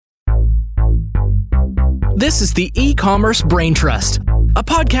This is the E-commerce Brain Trust, a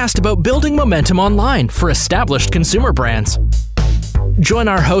podcast about building momentum online for established consumer brands. Join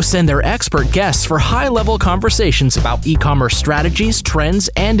our hosts and their expert guests for high-level conversations about e-commerce strategies, trends,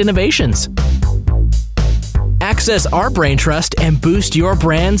 and innovations. Access our Brain Trust and boost your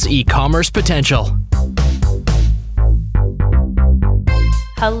brand's e-commerce potential.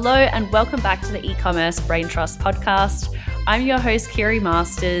 Hello and welcome back to the E-commerce Brain Trust podcast. I'm your host, Kiri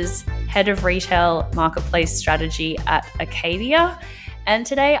Masters, Head of Retail Marketplace Strategy at Acadia. And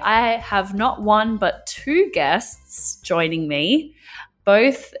today I have not one, but two guests joining me,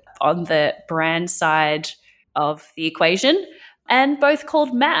 both on the brand side of the equation and both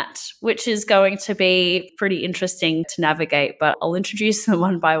called Matt, which is going to be pretty interesting to navigate, but I'll introduce them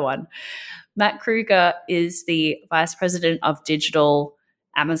one by one. Matt Kruger is the Vice President of Digital,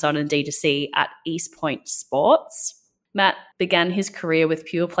 Amazon and D2C at Eastpoint Sports. Matt began his career with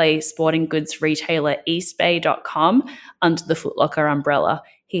pure-play sporting goods retailer Eastbay.com under the Foot Locker umbrella.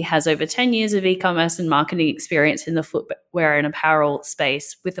 He has over 10 years of e-commerce and marketing experience in the footwear and apparel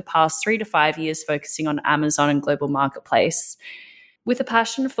space, with the past 3 to 5 years focusing on Amazon and global marketplace. With a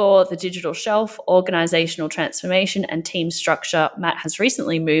passion for the digital shelf, organizational transformation, and team structure, Matt has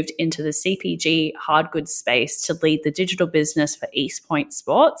recently moved into the CPG hard goods space to lead the digital business for Eastpoint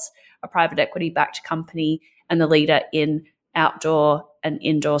Sports, a private equity-backed company and the leader in outdoor and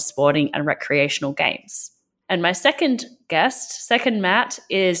indoor sporting and recreational games. And my second Matt,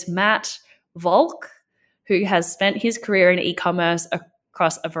 is Matt Volk, who has spent his career in e-commerce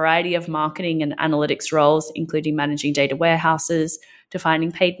across a variety of marketing and analytics roles, including managing data warehouses,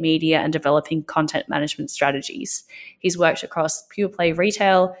 defining paid media, and developing content management strategies. He's worked across pure play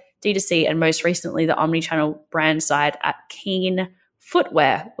retail, D2C, and most recently the omnichannel brand side at Keen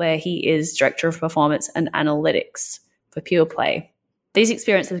Footwear, where he is Director of Performance and Analytics for Pure Play. These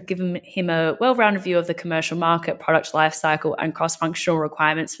experiences have given him a well-rounded view of the commercial market, product lifecycle, and cross-functional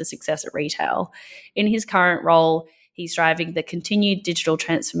requirements for success at retail. In his current role, he's driving the continued digital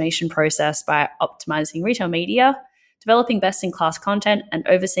transformation process by optimizing retail media, developing best-in-class content, and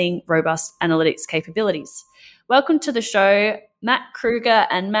overseeing robust analytics capabilities. Welcome to the show, Matt Kruger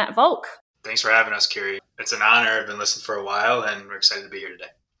and Matt Volk. Thanks for having us, Kiri. It's an honor. I've been listening for a while, and we're excited to be here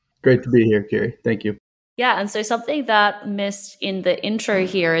today. Great to be here, Kiri. Thank you. Yeah, and so something that missed in the intro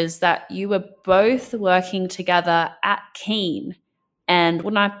here is that you were both working together at Keen. And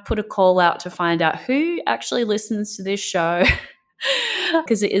when I put a call out to find out who actually listens to this show,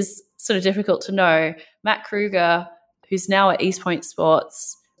 because it is sort of difficult to know, Matt Kruger, who's now at Eastpoint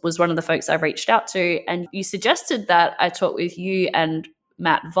Sports, was one of the folks I reached out to. And you suggested that I talk with you and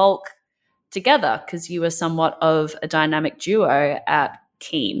Matt Volk together because you were somewhat of a dynamic duo at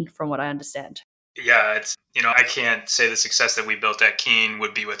Keen, from what I understand. Yeah, I can't say the success that we built at Keen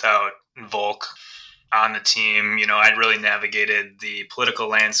would be without Volk on the team. I'd really navigated the political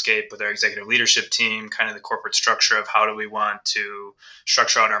landscape with our executive leadership team, kind of the corporate structure of how do we want to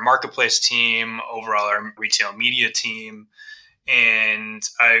structure out our marketplace team, overall our retail media team. And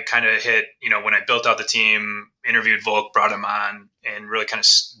I kind of hit, when I built out the team, interviewed Volk, brought him on, and really kind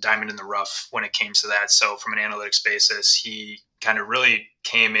of diamond in the rough when it came to that. So from an analytics basis, he kind of really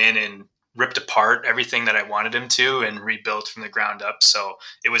came in and ripped apart everything that I wanted him to and rebuilt from the ground up. So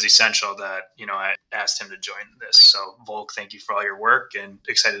it was essential that, I asked him to join this. So Volk, thank you for all your work and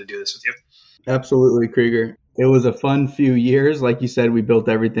excited to do this with you. Absolutely, Kruger. It was a fun few years. Like you said, we built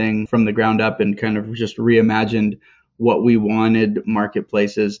everything from the ground up and kind of just reimagined what we wanted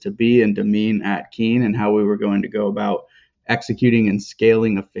marketplaces to be and to mean at Keen and how we were going to go about executing and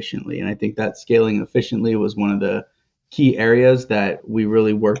scaling efficiently. And I think that scaling efficiently was one of the key areas that we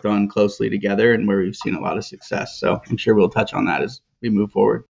really worked on closely together and where we've seen a lot of success. So I'm sure we'll touch on that as we move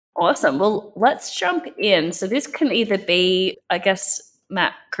forward. Awesome. Well, let's jump in. So this can either be, I guess,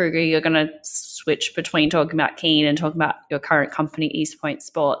 Matt Kruger, you're going to switch between talking about Keen and talking about your current company, Eastpoint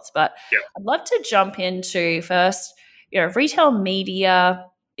Sports. But yeah, I'd love to jump into first, retail media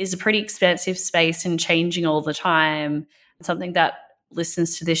is a pretty expensive space and changing all the time. Something that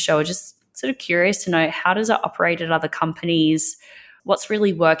listeners to this show are just sort of curious to know, how does it operate at other companies? What's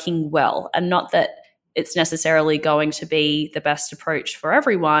really working well? And not that it's necessarily going to be the best approach for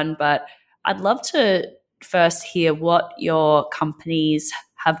everyone, but I'd love to first hear what your companies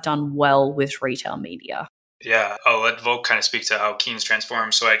have done well with retail media. Yeah, I'll let Volk kind of speak to how Keen's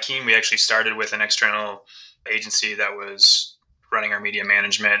transformed. So at Keen, we actually started with an external agency that was running our media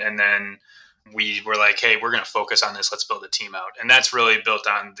management, and then we were like, hey, we're going to focus on this. Let's build a team out. And that's really built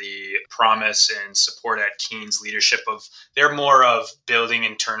on the promise and support at Keen's leadership of, they're more of building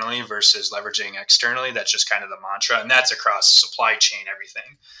internally versus leveraging externally. That's just kind of the mantra. And that's across supply chain,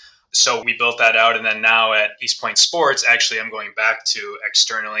 everything. So we built that out. And then now at East Point Sports, actually, I'm going back to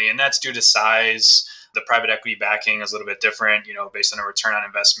externally, and that's due to size. The private equity backing is a little bit different, based on a return on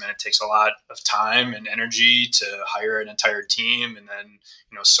investment. It takes a lot of time and energy to hire an entire team and then,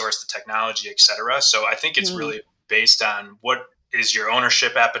 source the technology, et cetera. So I think it's really based on what is your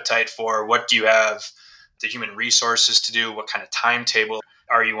ownership appetite for, what do you have the human resources to do, what kind of timetable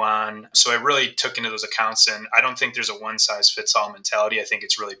are you on? So I really took into those accounts, and I don't think there's a one size fits all mentality. I think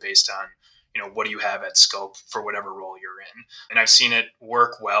it's really based on, what do you have at scope for whatever role you're in? And I've seen it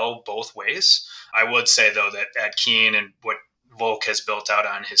work well both ways. I would say, though, that at Keen and what Volk has built out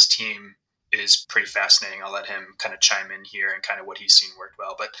on his team is pretty fascinating. I'll let him kind of chime in here and kind of what he's seen worked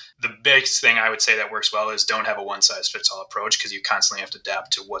well. But the biggest thing I would say that works well is don't have a one size fits all approach, because you constantly have to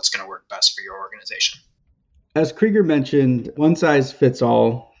adapt to what's going to work best for your organization. As Krieger mentioned, one size fits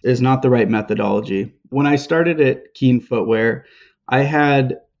all is not the right methodology. When I started at Keen Footwear, I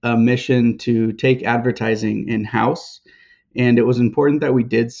had a mission to take advertising in-house, and it was important that we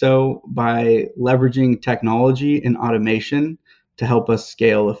did so by leveraging technology and automation to help us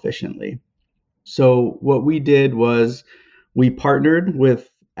scale efficiently. So what we did was we partnered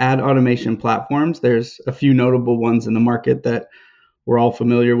with ad automation platforms. There's a few notable ones in the market that we're all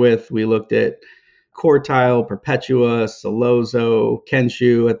familiar with. We looked at Quartile, Perpetua, Solozo,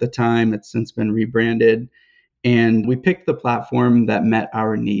 Kenshu at the time. It's since been rebranded. And we picked the platform that met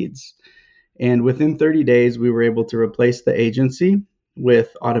our needs. And within 30 days, we were able to replace the agency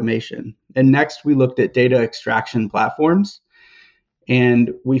with automation. And next, we looked at data extraction platforms.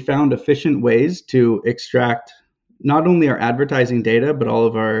 And we found efficient ways to extract not only our advertising data, but all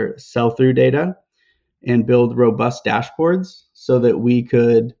of our sell-through data, and build robust dashboards so that we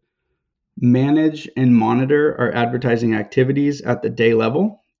could manage and monitor our advertising activities at the day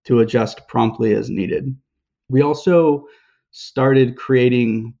level to adjust promptly as needed. We also started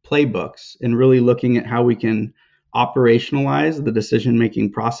creating playbooks and really looking at how we can operationalize the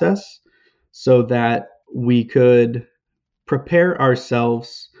decision-making process so that we could prepare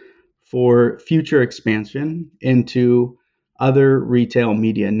ourselves for future expansion into other retail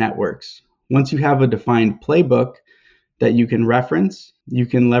media networks. Once you have a defined playbook that you can reference, you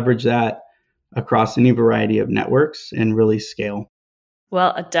can leverage that across any variety of networks and really scale.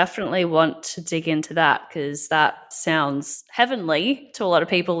 Well, I definitely want to dig into that because that sounds heavenly to a lot of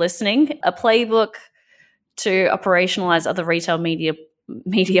people listening. A playbook to operationalize other retail media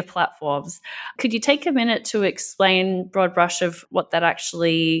platforms. Could you take a minute to explain broad brush of what that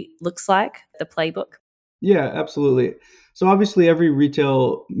actually looks like, the playbook? Yeah, absolutely. So obviously every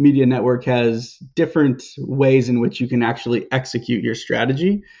retail media network has different ways in which you can actually execute your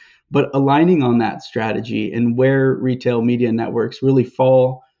strategy. But aligning on that strategy and where retail media networks really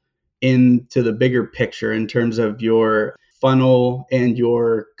fall into the bigger picture in terms of your funnel and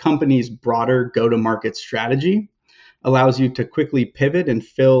your company's broader go-to-market strategy allows you to quickly pivot and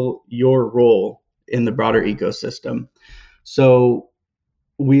fill your role in the broader ecosystem. So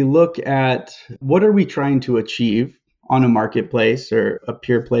we look at what are we trying to achieve on a marketplace or a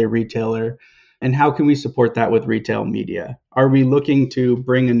pure play retailer, and how can we support that with retail media? Are we looking to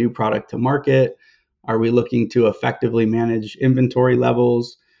bring a new product to market? Are we looking to effectively manage inventory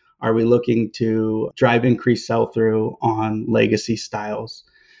levels? Are we looking to drive increased sell-through on legacy styles?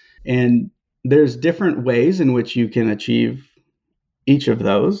 And there's different ways in which you can achieve each of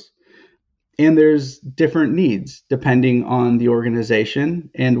those. And there's different needs depending on the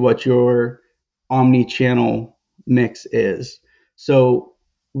organization and what your omni-channel mix is. So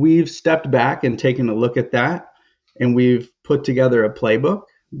we've stepped back and taken a look at that, and we've put together a playbook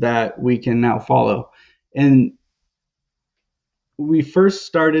that we can now follow. And we first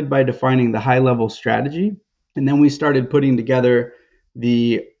started by defining the high-level strategy, and then we started putting together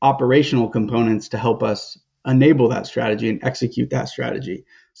the operational components to help us enable that strategy and execute that strategy.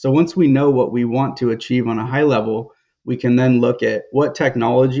 So once we know what we want to achieve on a high level, we can then look at what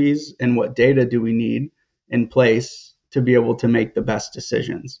technologies and what data do we need in place to be able to make the best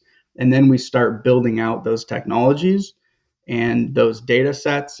decisions. And then we start building out those technologies and those data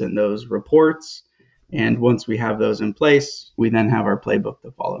sets and those reports. And once we have those in place, we then have our playbook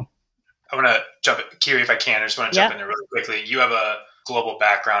to follow. I want to jump in, Kiri, if I can. I just want to jump in there really quickly. You have a global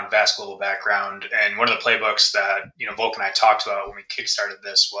background, vast global background. And one of the playbooks that, Volk and I talked about when we kickstarted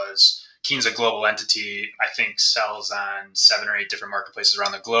this was Keen's a global entity, I think sells on 7 or 8 different marketplaces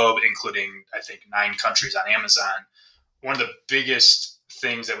around the globe, including, I think, 9 countries on Amazon. One of the biggest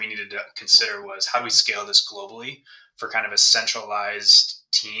things that we needed to consider was how do we scale this globally for kind of a centralized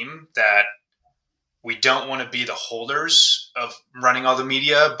team that we don't want to be the holders of running all the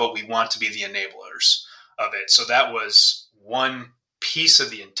media, but we want to be the enablers of it. So that was one piece of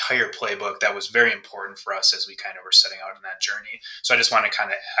the entire playbook that was very important for us as we kind of were setting out on that journey. So I just want to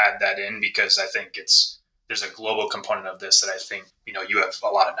kind of add that in because I think there's a global component of this that I think, you have a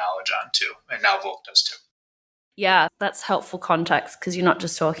lot of knowledge on too. And now Volk does too. Yeah, that's helpful context because you're not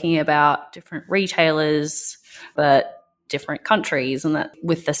just talking about different retailers, but different countries, and that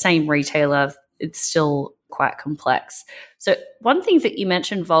with the same retailer, it's still quite complex. So one thing that you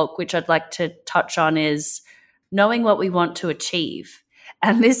mentioned, Volk, which I'd like to touch on is knowing what we want to achieve.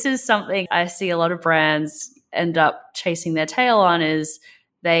 And this is something I see a lot of brands end up chasing their tail on is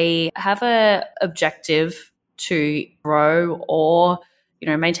they have a objective to grow or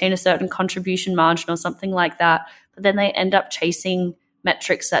maintain a certain contribution margin or something like that. But then they end up chasing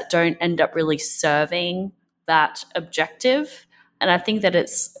metrics that don't end up really serving that objective. And I think that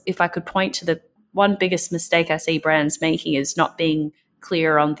if I could point to the one biggest mistake I see brands making is not being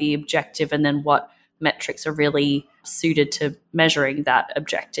clear on the objective and then what metrics are really suited to measuring that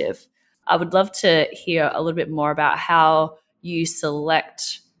objective. I would love to hear a little bit more about how you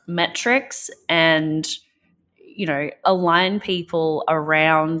select metrics and align people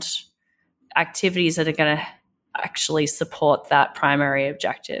around activities that are going to actually support that primary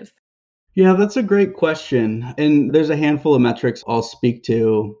objective. Yeah, that's a great question. And there's a handful of metrics I'll speak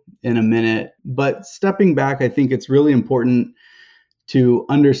to in a minute. But stepping back, I think it's really important to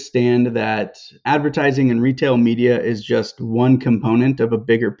understand that advertising and retail media is just one component of a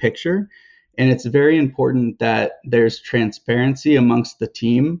bigger picture. And it's very important that there's transparency amongst the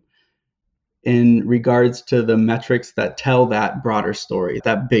team in regards to the metrics that tell that broader story,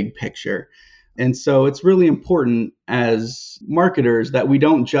 that big picture. And so it's really important as marketers that we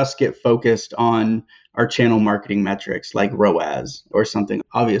don't just get focused on our channel marketing metrics like ROAS or something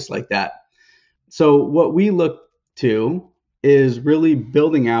obvious like that. So what we look to is really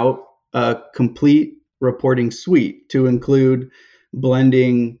building out a complete reporting suite to include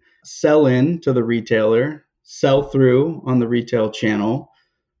blending sell-in to the retailer, sell-through on the retail channel,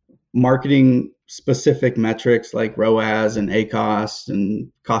 marketing specific metrics like ROAS and ACoS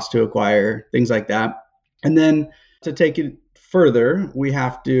and cost to acquire, things like that. And then to take it further, we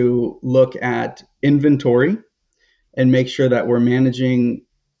have to look at inventory and make sure that we're managing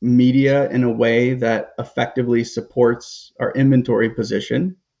media in a way that effectively supports our inventory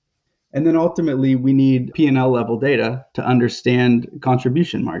position. And then ultimately, we need P&L level data to understand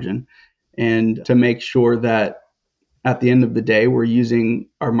contribution margin and to make sure that at the end of the day, we're using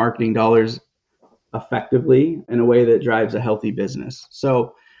our marketing dollars effectively in a way that drives a healthy business.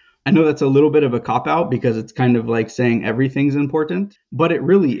 So I know that's a little bit of a cop-out because it's kind of like saying everything's important, but it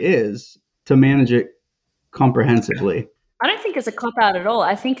really is to manage it comprehensively. I don't think it's a cop-out at all.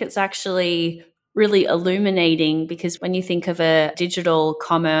 I think it's actually really illuminating because when you think of a digital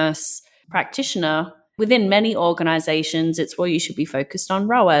commerce practitioner, within many organizations, it's you should be focused on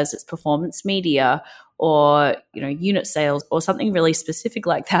ROAS, it's performance media, or unit sales or something really specific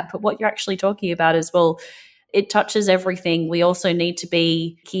like that. But what you're actually talking about is, it touches everything. We also need to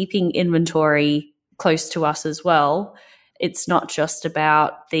be keeping inventory close to us as well. It's not just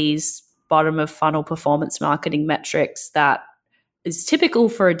about these bottom of funnel performance marketing metrics that is typical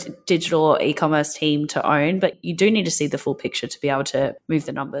for a digital or e-commerce team to own, but you do need to see the full picture to be able to move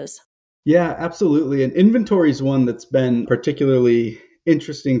the numbers. Yeah, absolutely. And inventory is one that's been particularly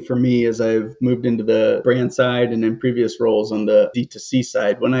interesting for me as I've moved into the brand side and in previous roles on the D2C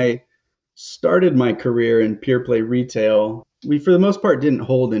side. When I started my career in pure play retail, we for the most part didn't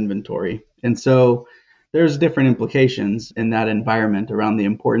hold inventory. And so there's different implications in that environment around the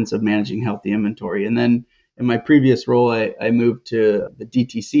importance of managing healthy inventory. And then in my previous role, I moved to the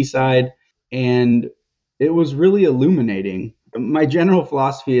DTC side, and it was really illuminating. My general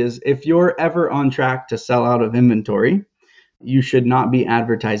philosophy is if you're ever on track to sell out of inventory, you should not be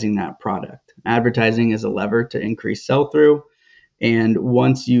advertising that product. Advertising is a lever to increase sell-through. And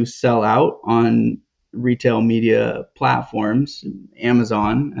once you sell out on retail media platforms,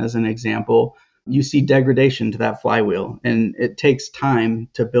 Amazon as an example, you see degradation to that flywheel, and it takes time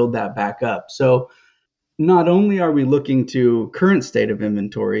to build that back up. So not only are we looking to current state of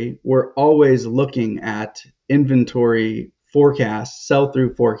inventory, we're always looking at inventory forecasts,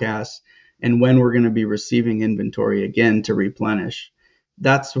 sell-through forecasts, and when we're going to be receiving inventory again to replenish.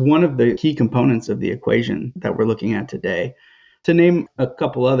 That's one of the key components of the equation that we're looking at today. To name a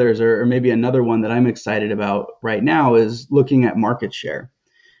couple others, or maybe another one that I'm excited about right now is looking at market share.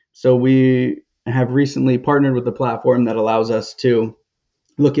 So we have recently partnered with a platform that allows us to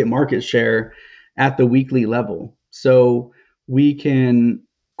look at market share at the weekly level. So we can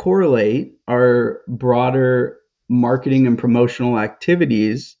correlate our broader marketing and promotional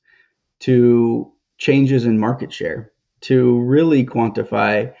activities to changes in market share. to really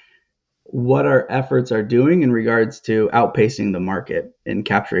quantify what our efforts are doing in regards to outpacing the market and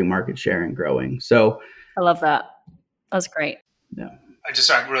capturing market share and growing. So I love that. That's great. yeah. I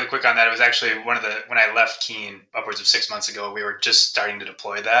just really quick on that. It was actually when I left Keen upwards of 6 months ago, we were just starting to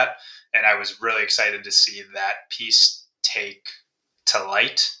deploy that. And I was really excited to see that piece take to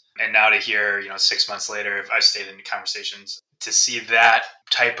light. And now to hear, 6 months later, if I stayed in conversations, to see that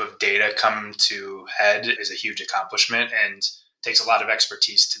type of data come to head is a huge accomplishment and takes a lot of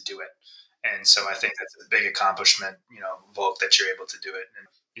expertise to do it. And so I think that's a big accomplishment, Volk, that you're able to do it. And,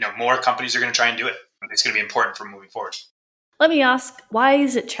 more companies are going to try and do it. It's going to be important for moving forward. Let me ask, why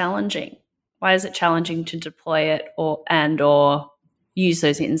is it challenging? Why is it challenging to deploy it or use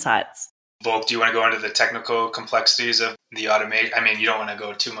those insights? Volk, do you want to go into the technical complexities of the automation? I mean, you don't want to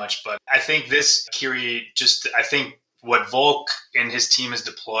go too much, but I think this, Kiri, I think what Volk and his team has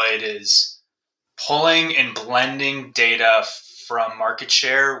deployed is pulling and blending data from market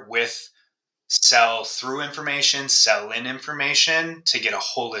share with sell through information, sell in information to get a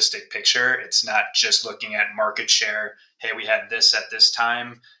holistic picture. It's not just looking at market share. Hey, we had this at this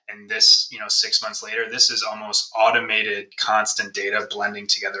time and this, 6 months later. This is almost automated, constant data blending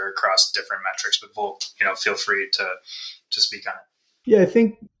together across different metrics. But Volk, feel free to speak on it. Yeah, I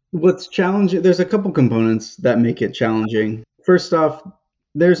think what's challenging, there's a couple components that make it challenging. First off,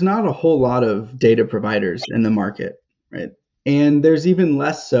 there's not a whole lot of data providers in the market, right? And there's even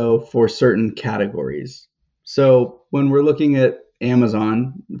less so for certain categories. So when we're looking at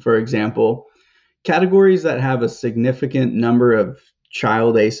Amazon, for example, categories that have a significant number of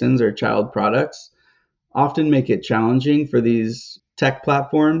child ASINs or child products often make it challenging for these tech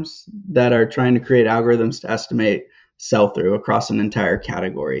platforms that are trying to create algorithms to estimate sell-through across an entire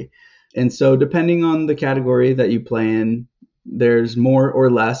category. And so depending on the category that you play in, there's more or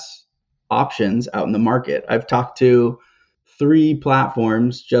less options out in the market. I've talked to 3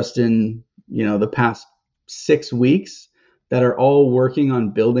 platforms just in, the past 6 weeks that are all working on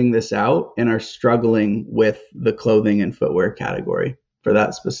building this out and are struggling with the clothing and footwear category for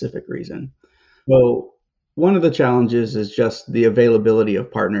that specific reason. So one of the challenges is just the availability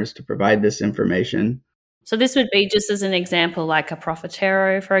of partners to provide this information. So this would be, just as an example, like a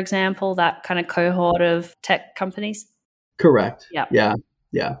Profitero, for example, that kind of cohort of tech companies? Correct. Yeah.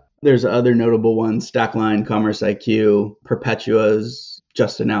 Yeah. There's other notable ones, Stackline, Commerce IQ, Perpetua's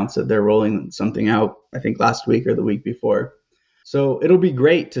just announced that they're rolling something out, I think last week or the week before. So it'll be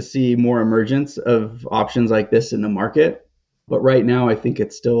great to see more emergence of options like this in the market. But right now, I think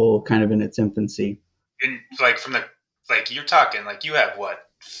it's still kind of in its infancy. And you're talking, you have what,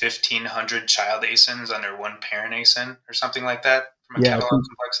 1,500 child ASINs under one parent ASIN or something like that from a catalog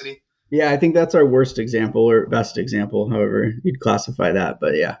complexity? Yeah, I think that's our worst example or best example, however you'd classify that.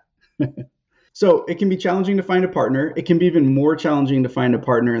 But yeah. So it can be challenging to find a partner. It can be even more challenging to find a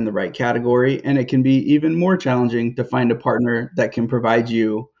partner in the right category. And it can be even more challenging to find a partner that can provide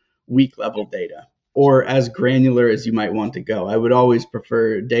you week level data or as granular as you might want to go. I would always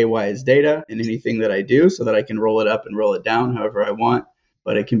prefer day-wise data in anything that I do so that I can roll it up and roll it down however I want.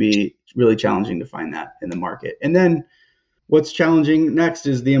 But it can be really challenging to find that in the market. And then what's challenging next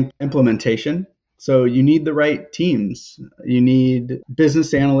is the implementation. So you need the right teams. You need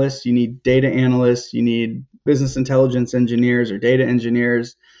business analysts, you need data analysts, you need business intelligence engineers or data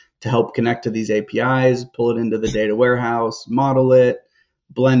engineers to help connect to these APIs, pull it into the data warehouse, model it,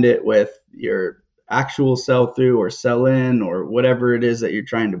 blend it with your actual sell-through or sell-in or whatever it is that you're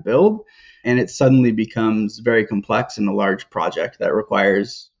trying to build. And it suddenly becomes very complex and a large project that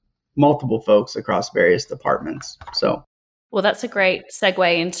requires multiple folks across various departments. Well, that's a great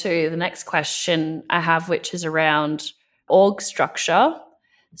segue into the next question I have, which is around org structure.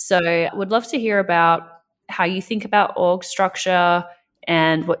 So I would love to hear about how you think about org structure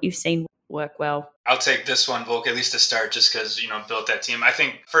and what you've seen work well. I'll take this one, Volk, at least to start, just because, built that team. I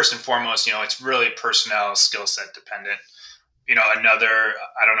think first and foremost, it's really personnel skill set dependent.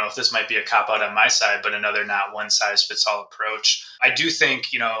 I don't know if this might be a cop out on my side, but another not one size fits all approach. I do think,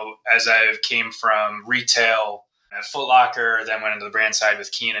 as I came from retail at Foot Locker, then went into the brand side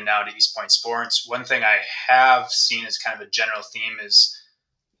with Keen and now to East Point Sports. One thing I have seen as kind of a general theme is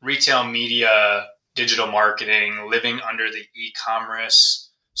retail media, digital marketing, living under the e-commerce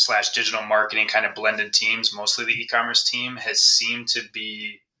 / digital marketing kind of blended teams. Mostly the e-commerce team has seemed to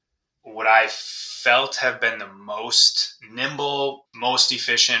be what I felt have been the most nimble, most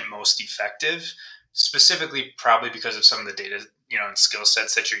efficient, most effective, specifically probably because of some of the data, and skill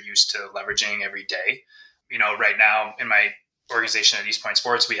sets that you're used to leveraging every day. Right now in my organization at East Point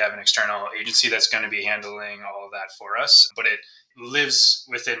Sports, we have an external agency that's going to be handling all of that for us. But it lives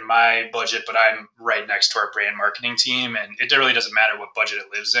within my budget, but I'm right next to our brand marketing team. And it really doesn't matter what budget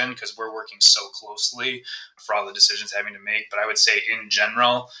it lives in because we're working so closely for all the decisions having to make. But I would say in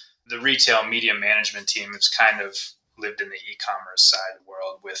general, the retail media management team has kind of lived in the e-commerce side of the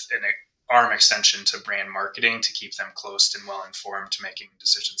world with an arm extension to brand marketing to keep them close and well informed to making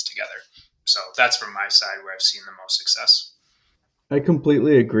decisions together. So that's from my side where I've seen the most success. I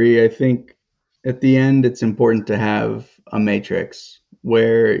completely agree. I think at the end, it's important to have a matrix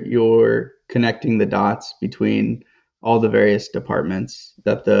where you're connecting the dots between all the various departments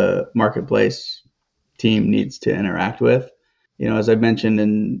that the marketplace team needs to interact with. As I mentioned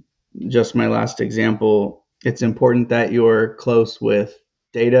in just my last example, it's important that you're close with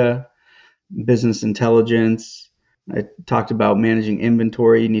data, business intelligence. I talked about managing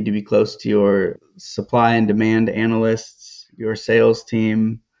inventory. You need to be close to your supply and demand analysts, your sales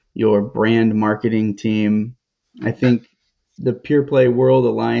team, your brand marketing team. I think the pure play world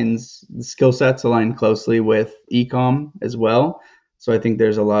aligns, the skill sets align closely with e-com as well. So I think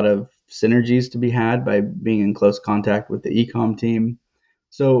there's a lot of synergies to be had by being in close contact with the e-com team.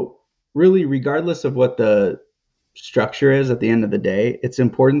 So really, regardless of what the structure is at the end of the day, it's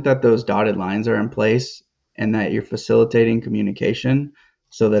important that those dotted lines are in place and that you're facilitating communication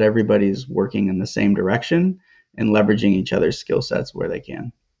so that everybody's working in the same direction and leveraging each other's skill sets where they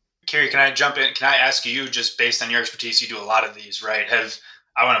can. Carrie, can I jump in? Can I ask you, just based on your expertise, you do a lot of these, right?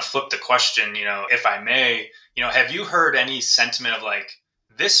 I want to flip the question, if I may, have you heard any sentiment of like,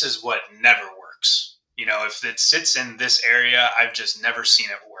 this is what never works? If it sits in this area, I've just never seen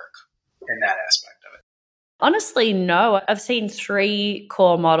it work in that aspect of it. Honestly, no. I've seen 3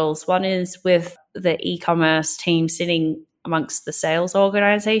 core models. One is with the e-commerce team sitting amongst the sales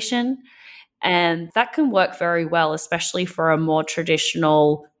organization. And that can work very well, especially for a more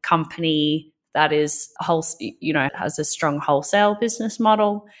traditional company that is has a strong wholesale business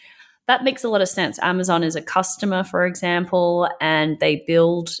model. That makes a lot of sense. Amazon is a customer, for example, and they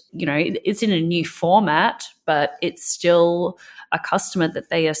build, it's in a new format, but it's still a customer that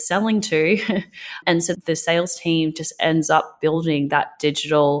they are selling to. And so the sales team just ends up building that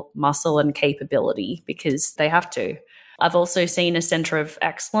digital muscle and capability because they have to. I've also seen a center of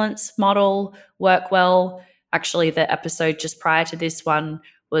excellence model work well. Actually, the episode just prior to this one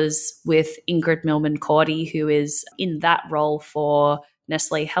was with Ingrid Millman-Cordy, who is in that role for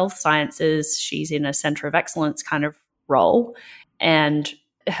Nestle Health Sciences. She's in a center of excellence kind of role and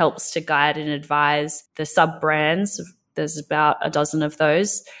helps to guide and advise the sub-brands. There's about a dozen of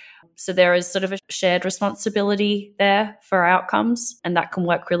those. So there is sort of a shared responsibility there for outcomes, and that can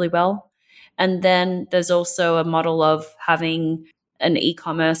work really well. And then there's also a model of having an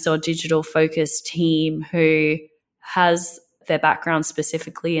e-commerce or digital focused team who has their background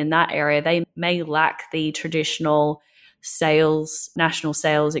specifically in that area. They may lack the traditional national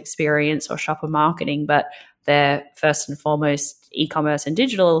sales experience or shopper marketing, but they're first and foremost e-commerce and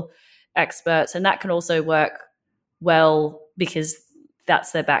digital experts. And that can also work well because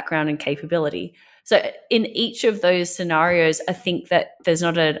that's their background and capability. So in each of those scenarios, I think that there's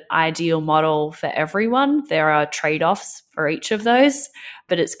not an ideal model for everyone. There are trade-offs for each of those,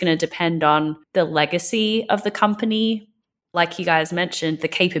 but it's going to depend on the legacy of the company. Like you guys mentioned, the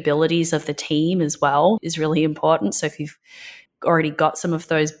capabilities of the team as well is really important. So if you've already got some of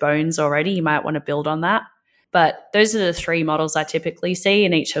those bones already, you might want to build on that. But those are the 3 models I typically see,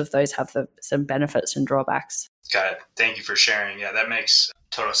 and each of those have some benefits and drawbacks. Got it. Thank you for sharing. Yeah, that makes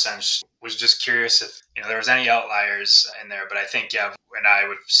total sense. Was just curious if there was any outliers in there, but I think when I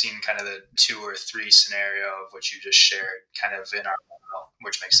would have seen kind of the 2 or 3 scenario of what you just shared kind of in our model,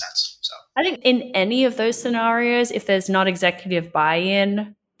 which makes sense. So I think in any of those scenarios, if there's not executive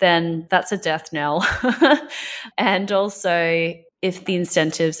buy-in, then that's a death knell. And also if the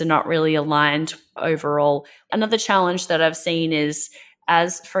incentives are not really aligned overall. Another challenge that I've seen is,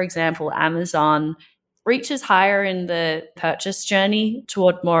 as for example, Amazon reaches higher in the purchase journey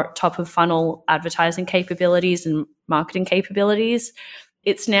toward more top of funnel advertising capabilities and marketing capabilities.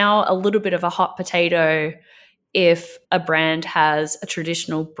 It's now a little bit of a hot potato if a brand has a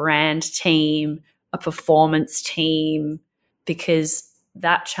traditional brand team, a performance team, because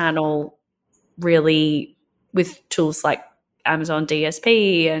that channel really, with tools like Amazon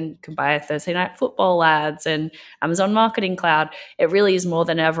DSP and can buy Thursday Night Football ads and Amazon Marketing Cloud, it really is more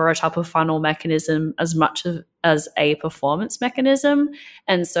than ever a top of funnel mechanism as much as a performance mechanism.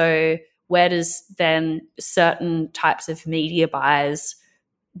 And so where does then certain types of media buys,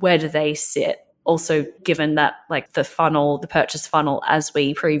 where do they sit? Also, given that like the purchase funnel as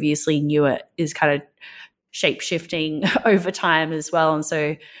we previously knew it is kind of shape-shifting over time as well. And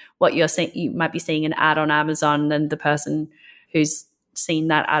so what you're seeing, you might be seeing an ad on Amazon, and the person who's seen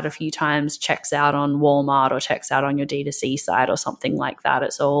that ad a few times checks out on Walmart or checks out on your D2C site or something like that.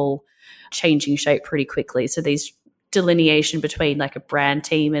 It's all changing shape pretty quickly. So these delineation between like a brand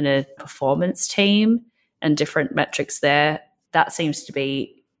team and a performance team and different metrics there, that seems to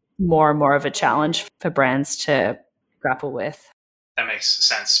be more and more of a challenge for brands to grapple with. That makes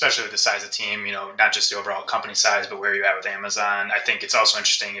sense, especially with the size of the team, not just the overall company size, but where you're at with Amazon. I think it's also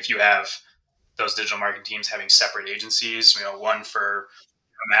interesting if you have those digital marketing teams having separate agencies, one for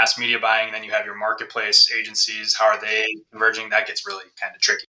mass media buying, and then you have your marketplace agencies. How are they converging? That gets really kind of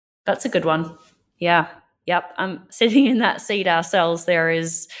tricky. That's a good one. Yeah. Yep. I'm sitting in that seat ourselves. There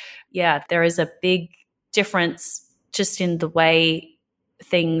is a big difference just in the way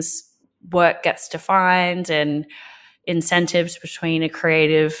work gets defined and incentives between a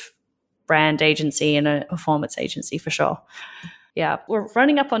creative brand agency and a performance agency for sure. Yeah, we're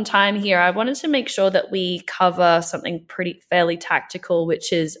running up on time here. I wanted to make sure that we cover something fairly tactical,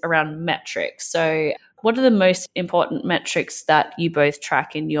 which is around metrics. So what are the most important metrics that you both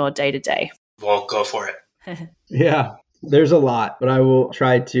track in your day-to-day? Well, go for it. Yeah, there's a lot, but I will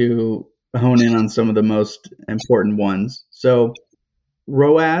try to hone in on some of the most important ones. So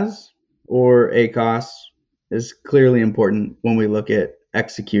ROAS or ACoS is clearly important when we look at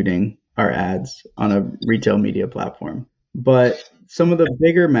executing our ads on a retail media platform. But some of the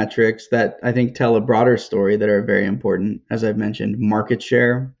bigger metrics that I think tell a broader story that are very important, as I've mentioned, market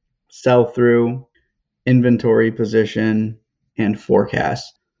share, sell-through, inventory position, and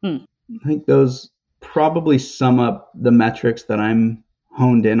forecast. I think those probably sum up the metrics that I'm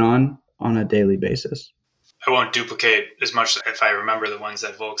honed in on a daily basis. I won't duplicate as much if I remember the ones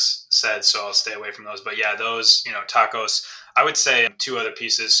that Volks said, so I'll stay away from those. But yeah, those, tacos, I would say two other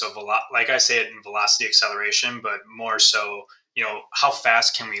pieces. So like I say it in velocity acceleration, but more so, how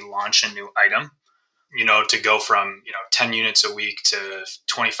fast can we launch a new item, to go from, 10 units a week to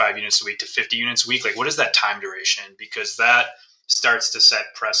 25 units a week to 50 units a week? Like, what is that time duration? Because that starts to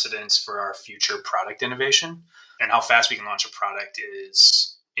set precedents for our future product innovation, and how fast we can launch a product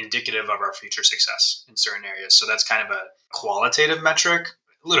is indicative of our future success in certain areas. So that's kind of a qualitative metric,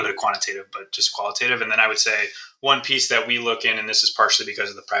 a little bit of quantitative, but just qualitative. And then I would say one piece that we look in, and this is partially because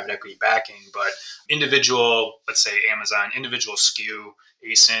of the private equity backing, but individual, let's say Amazon, individual SKU,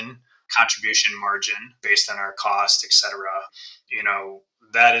 ASIN, contribution margin based on our cost, et cetera.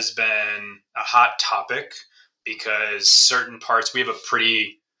 That has been a hot topic because certain parts, we have a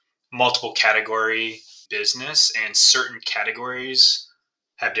pretty multiple category business, and certain categories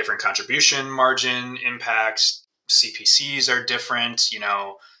have different contribution margin impacts. CPCs are different,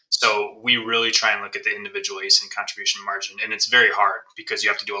 so we really try and look at the individual ASIN contribution margin. And it's very hard because you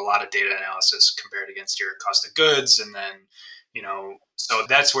have to do a lot of data analysis compared against your cost of goods. And then, so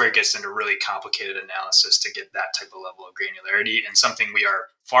that's where it gets into really complicated analysis to get that type of level of granularity, and something we are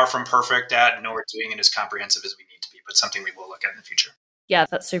far from perfect at, nor doing it as comprehensive as we need to be, but something we will look at in the future. Yeah,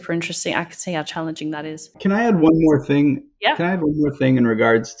 that's super interesting. I can see how challenging that is. Can I add one more thing? Yeah. Can I add one more thing in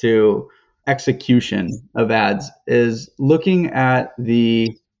regards to execution of ads, is looking at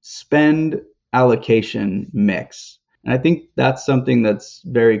the spend allocation mix. And I think that's something that's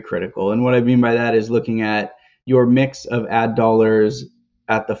very critical. And what I mean by that is looking at your mix of ad dollars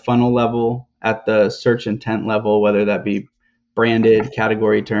at the funnel level, at the search intent level, whether that be branded,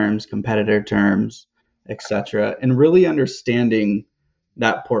 category terms, competitor terms, etc., and really understanding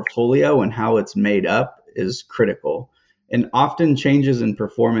that portfolio and how it's made up is critical. And often changes in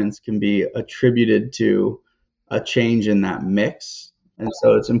performance can be attributed to a change in that mix. And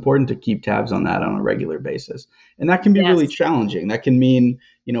so it's important to keep tabs on that on a regular basis. And that can be really challenging. That can mean,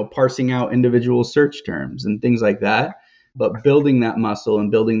 parsing out individual search terms and things like that. But building that muscle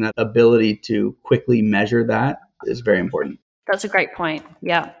and building that ability to quickly measure that is very important. That's a great point.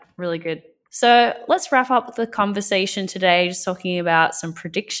 Yeah, really good. So let's wrap up the conversation today, just talking about some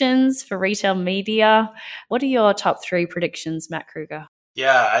predictions for retail media. What are your top 3 predictions, Matt Kruger?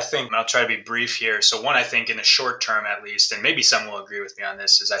 Yeah, I think I'll try to be brief here. So one, I think in the short term at least, and maybe some will agree with me on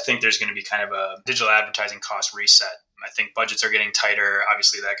this, is I think there's going to be kind of a digital advertising cost reset. I think budgets are getting tighter.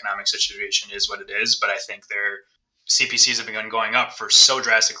 Obviously, the economic situation is what it is, but I think their CPCs have been going up so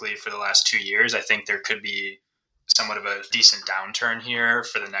drastically for the last 2 years. I think there could be somewhat of a decent downturn here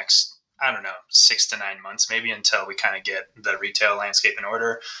for the next 6 to 9 months, maybe, until we kind of get the retail landscape in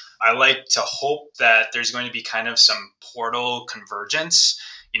order. I like to hope that there's going to be kind of some portal convergence,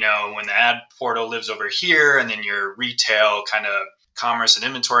 when the ad portal lives over here and then your retail kind of commerce and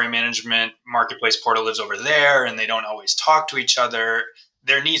inventory management marketplace portal lives over there, and they don't always talk to each other.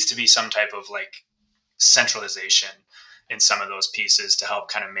 There needs to be some type of centralization in some of those pieces to help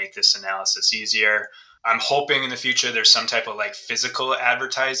kind of make this analysis easier. I'm hoping in the future there's some type of like physical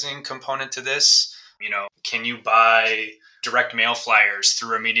advertising component to this. Can you buy direct mail flyers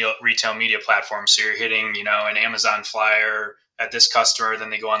through a retail media platform? So you're hitting, an Amazon flyer at this customer, then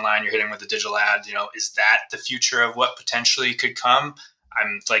they go online, you're hitting with a digital ad. Is that the future of what potentially could come?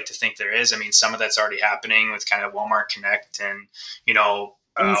 I'd like to think there is. I mean, some of that's already happening with kind of Walmart Connect and,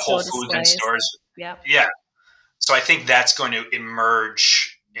 Whole Foods and stores. Yeah. Yeah. So I think that's going to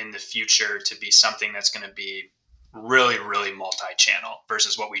emerge in the future to be something that's going to be really, really multi-channel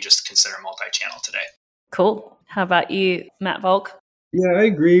versus what we just consider multi-channel today. Cool. How about you, Matt Volk? Yeah, I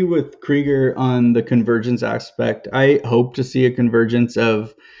agree with Krieger on the convergence aspect. I hope to see a convergence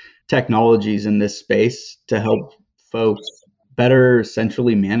of technologies in this space to help folks better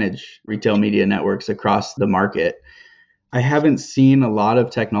centrally manage retail media networks across the market. I haven't seen a lot of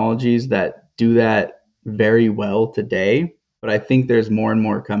technologies that do that very well today, but I think there's more and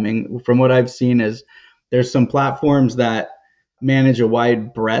more coming. From what I've seen is there's some platforms that manage a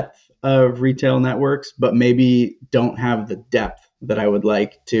wide breadth of retail networks, but maybe don't have the depth that I would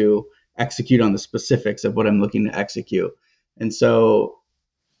like to execute on the specifics of what I'm looking to execute. And so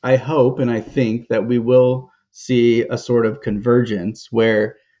I hope and I think that we will see a sort of convergence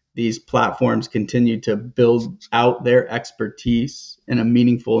where these platforms continue to build out their expertise in a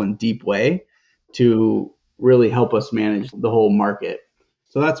meaningful and deep way to really help us manage the whole market.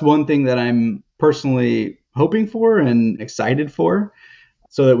 So that's one thing that I'm personally hoping for and excited for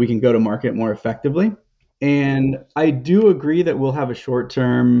so that we can go to market more effectively. And I do agree that we'll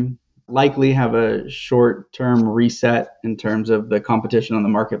likely have a short-term reset in terms of the competition on the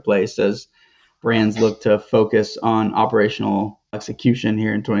marketplace as brands look to focus on operational execution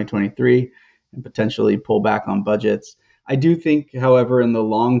here in 2023 and potentially pull back on budgets. I do think, however, in the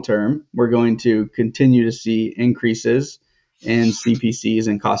long term, we're going to continue to see increases in CPCs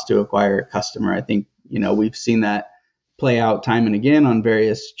and cost to acquire a customer. I think, we've seen that play out time and again on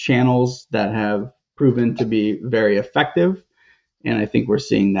various channels that have proven to be very effective. And I think we're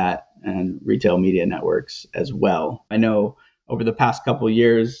seeing that in retail media networks as well. I know over the past couple of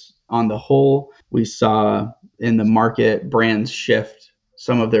years, on the whole, we saw in the market brands shift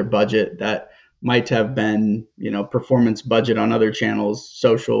some of their budget that might have been, performance budget on other channels,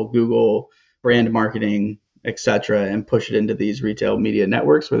 social, Google, brand marketing, etc., and push it into these retail media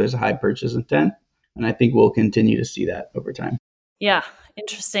networks where there's a high purchase intent. And I think we'll continue to see that over time. Yeah,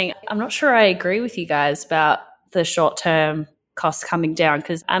 interesting. I'm not sure I agree with you guys about the short-term costs coming down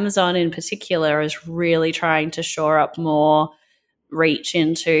because Amazon in particular is really trying to shore up more reach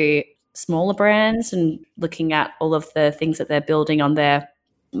into smaller brands and looking at all of the things that they're building on their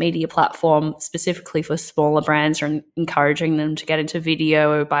media platform specifically for smaller brands and encouraging them to get into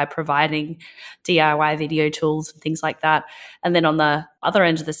video by providing DIY video tools and things like that. And then on the other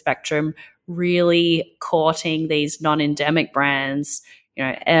end of the spectrum, really courting these non-endemic brands,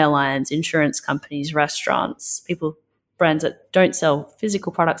 airlines, insurance companies, restaurants, brands that don't sell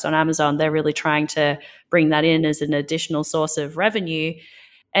physical products on Amazon. They're really trying to bring that in as an additional source of revenue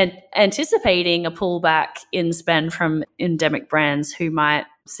and anticipating a pullback in spend from endemic brands who might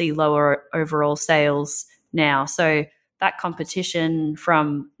see lower overall sales now. So that competition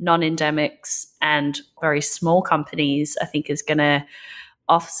from non-endemics and very small companies, I think, is going to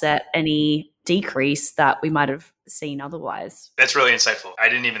offset any decrease that we might have seen otherwise. That's really insightful. I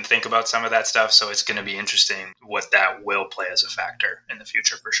didn't even think about some of that stuff. So it's going to be interesting what that will play as a factor in the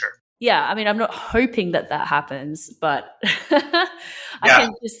future for sure. Yeah, I mean, I'm not hoping that happens, but I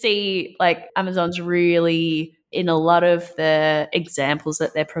can just see like Amazon's really in a lot of the examples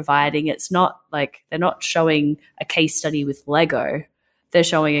that they're providing. It's not like they're not showing a case study with Lego. They're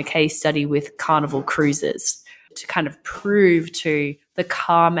showing a case study with Carnival Cruises to kind of prove to the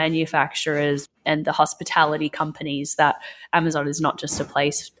car manufacturers and the hospitality companies that Amazon is not just a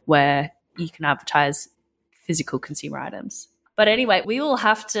place where you can advertise physical consumer items. But anyway, we will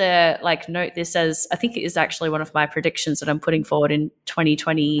have to note this as, I think it is actually one of my predictions that I'm putting forward in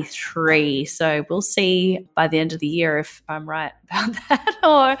 2023. So we'll see by the end of the year if I'm right about that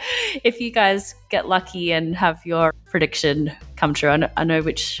or if you guys get lucky and have your prediction come true. I know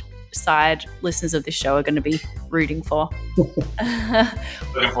which side listeners of this show are going to be rooting for.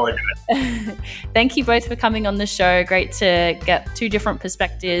 Looking forward to it. Thank you both for coming on the show. Great to get two different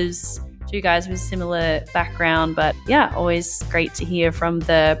perspectives. Two guys with similar background, but yeah, always great to hear from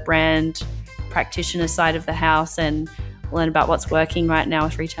the brand practitioner side of the house and learn about what's working right now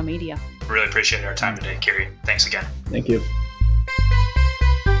with retail media. Really appreciate our time today, Kiri. Thanks again. Thank you.